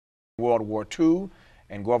World War II.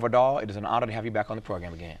 And Gore Vidal, it is an honor to have you back on the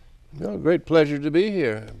program again. Well, great pleasure to be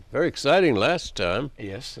here. Very exciting last time.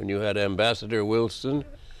 Yes. When you had Ambassador Wilson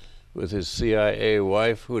with his CIA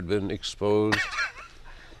wife who had been exposed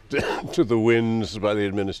to the winds by the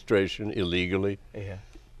administration illegally. Yeah.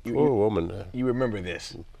 Poor woman. You remember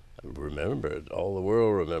this? I remember it. All the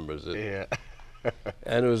world remembers it. Yeah.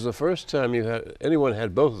 And it was the first time anyone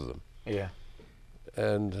had both of them. Yeah.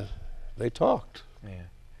 And they talked. Yeah.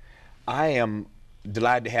 I am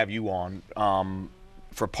delighted to have you on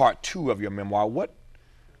for part 2 of your memoir. What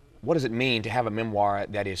does it mean to have a memoir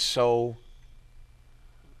that is so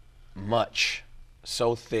much,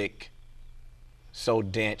 so thick, so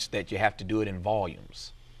dense that you have to do it in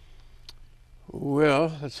volumes? Well,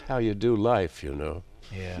 that's how you do life, you know.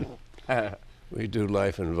 Yeah. We do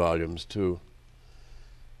life in volumes too.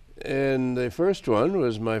 And the first one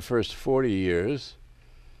was my first 40 years.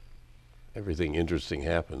 Everything interesting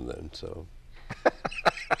happened then, so.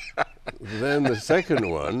 Then the second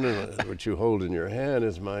one, which you hold in your hand,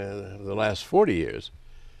 is the last 40 years.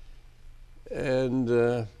 And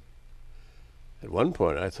at one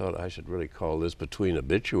point I thought I should really call this Between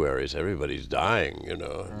Obituaries. Everybody's dying, you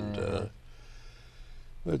know. And,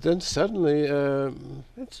 but then suddenly,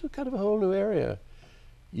 it's kind of a whole new area.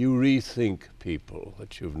 You rethink people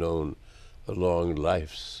that you've known along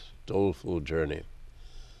life's doleful journey.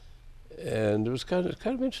 And it was kind of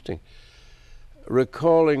interesting.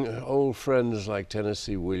 Recalling old friends like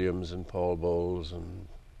Tennessee Williams and Paul Bowles and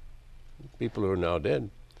people who are now dead.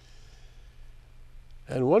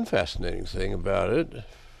 And one fascinating thing about it,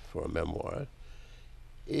 for a memoir,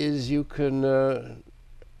 is you can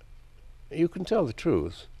tell the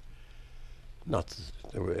truth. Not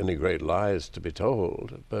that there were any great lies to be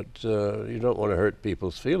told, but you don't want to hurt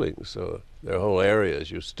people's feelings, so there are whole areas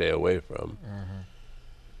you stay away from. Mm-hmm.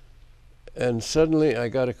 And suddenly I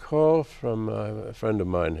got a call from a friend of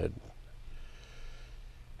mine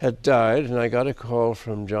had died, and I got a call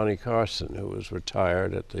from Johnny Carson, who was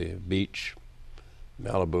retired at the beach,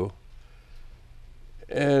 Malibu.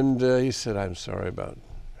 And he said, "I'm sorry about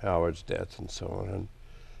Howard's death," and so on. And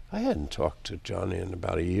I hadn't talked to Johnny in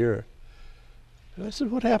about a year. And I said,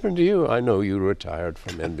 "What happened to you? I know you retired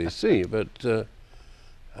from NBC, but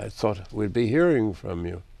I thought we'd be hearing from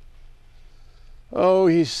you." "Oh,"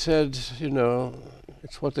 he said, "you know,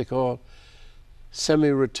 it's what they call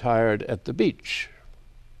semi-retired at the beach."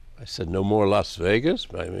 I said, "No more Las Vegas?"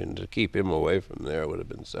 I mean, to keep him away from there would have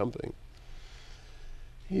been something.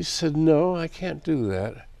 He said, "No, I can't do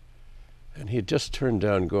that." And he had just turned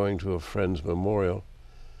down going to a friend's memorial.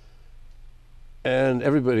 And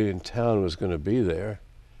everybody in town was going to be there.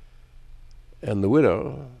 And the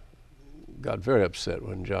widow got very upset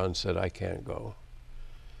when John said, "I can't go."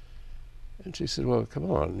 And she said, "Well, come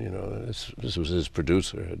on, you know, this was his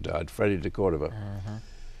producer, had died, Freddie de Cordova." Mm-hmm.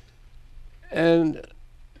 And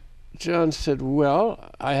John said, "Well,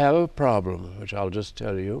 I have a problem, which I'll just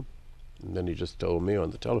tell you." And then he just told me on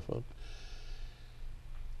the telephone.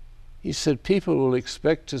 He said, "People will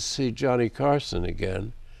expect to see Johnny Carson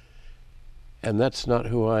again, and that's not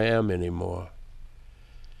who I am anymore.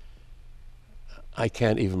 I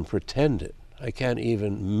can't even pretend it. I can't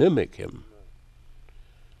even mimic him."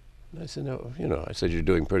 And I said, "No, you know," I said, "You're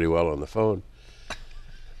doing pretty well on the phone."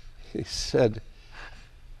 He said,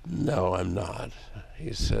 "No, I'm not."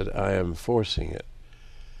 He said, "I am forcing it.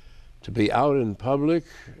 To be out in public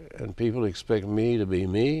and people expect me to be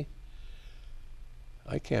me,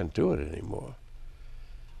 I can't do it anymore."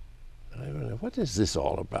 And I went, "What is this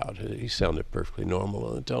all about?" He sounded perfectly normal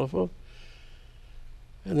on the telephone.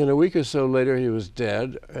 And then a week or so later, he was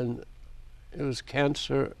dead, and it was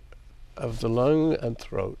cancer of the lung and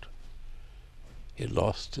throat. He had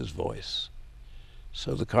lost his voice.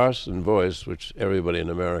 So the Carson voice, which everybody in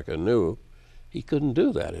America knew, he couldn't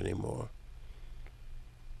do that anymore.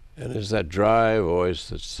 And it's that dry voice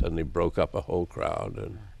that suddenly broke up a whole crowd.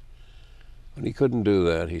 And when he couldn't do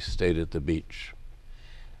that, he stayed at the beach.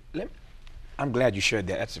 I'm glad you shared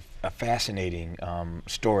that. That's a fascinating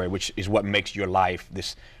story, which is what makes your life,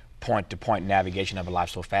 this point-to-point navigation of a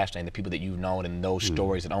life, so fascinating. The people that you've known and those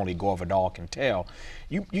stories that only Gore Vidal can tell.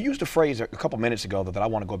 You used a phrase a couple minutes ago that I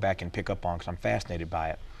want to go back and pick up on because I'm fascinated by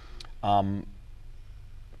it.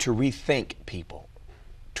 To rethink people.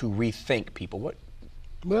 To rethink people. What?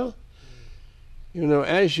 Well, you know,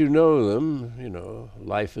 as you know them, you know,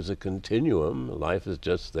 life is a continuum. Life is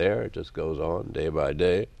just there. It just goes on day by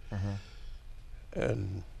day. Mm-hmm.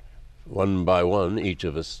 And one by one, each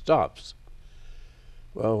of us stops.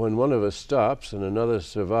 Well, when one of us stops and another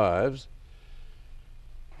survives,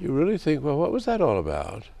 you really think, well, what was that all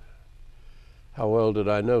about? How well did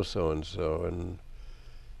I know so-and-so? And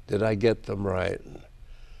Did I get them right?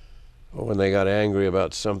 Or when they got angry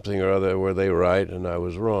about something or other, were they right and I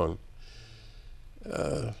was wrong?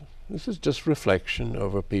 This is just reflection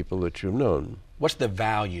over people that you've known. What's the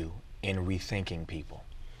value in rethinking people?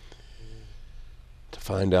 To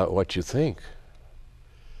find out what you think.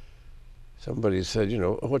 Somebody said, you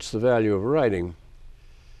know, what's the value of writing?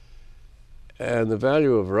 And the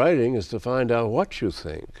value of writing is to find out what you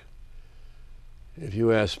think. If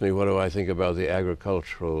you ask me what do I think about the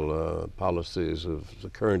agricultural policies of the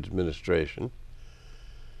current administration,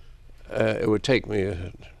 it would take me,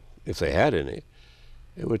 if they had any,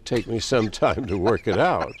 it would take me some time to work it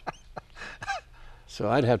out. So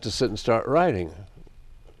I'd have to sit and start writing.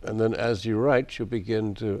 And then as you write, you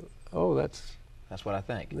begin to, oh, that's what I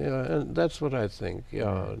think. Yeah, and that's what I think,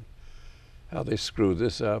 yeah. And how they screw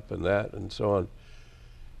this up and that and so on.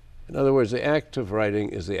 In other words, the act of writing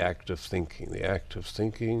is the act of thinking. The act of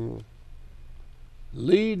thinking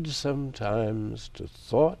leads sometimes to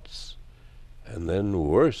thoughts, and then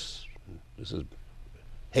worse, this is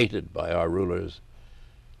hated by our rulers,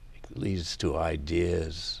 it leads to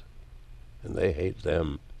ideas, and they hate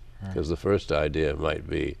them, because the first idea might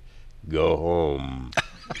be, go home.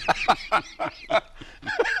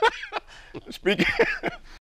 Speaking